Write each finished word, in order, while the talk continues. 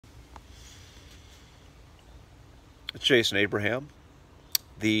Jason Abraham,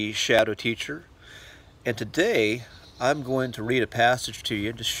 the Shadow Teacher, and today I'm going to read a passage to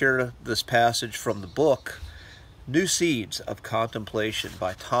you, to share this passage from the book New Seeds of Contemplation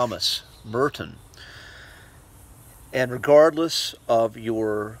by Thomas Merton. And regardless of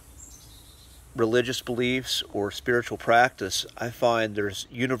your religious beliefs or spiritual practice, I find there's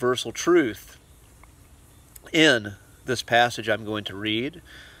universal truth in this passage I'm going to read.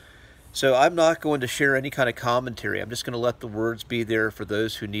 So I'm not going to share any kind of commentary. I'm just going to let the words be there for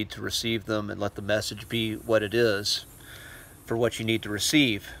those who need to receive them, and let the message be what it is for what you need to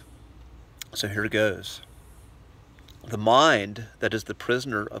receive. So here goes. The mind that is the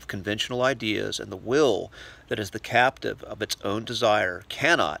prisoner of conventional ideas and the will that is the captive of its own desire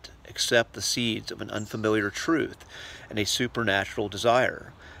cannot accept the seeds of an unfamiliar truth and a supernatural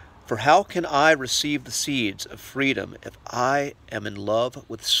desire. For how can I receive the seeds of freedom if I am in love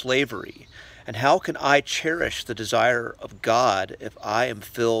with slavery? And how can I cherish the desire of God if I am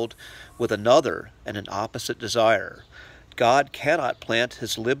filled with another and an opposite desire? God cannot plant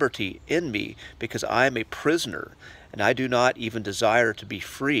his liberty in me because I am a prisoner, and I do not even desire to be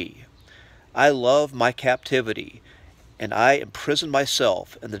free. I love my captivity, and I imprison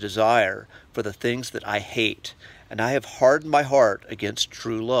myself in the desire for the things that I hate, and I have hardened my heart against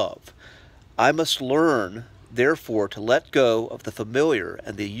true love. I must learn, therefore, to let go of the familiar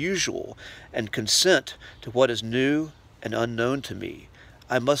and the usual, and consent to what is new and unknown to me.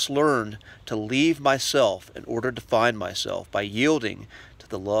 I must learn to leave myself in order to find myself by yielding to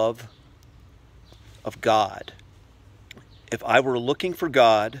the love of God. If I were looking for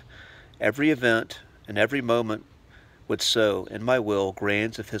God, every event and every moment would sow in my will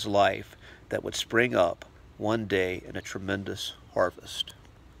grains of his life that would spring up one day in a tremendous harvest.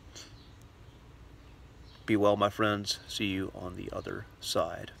 Be well, my friends. See you on the other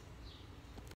side.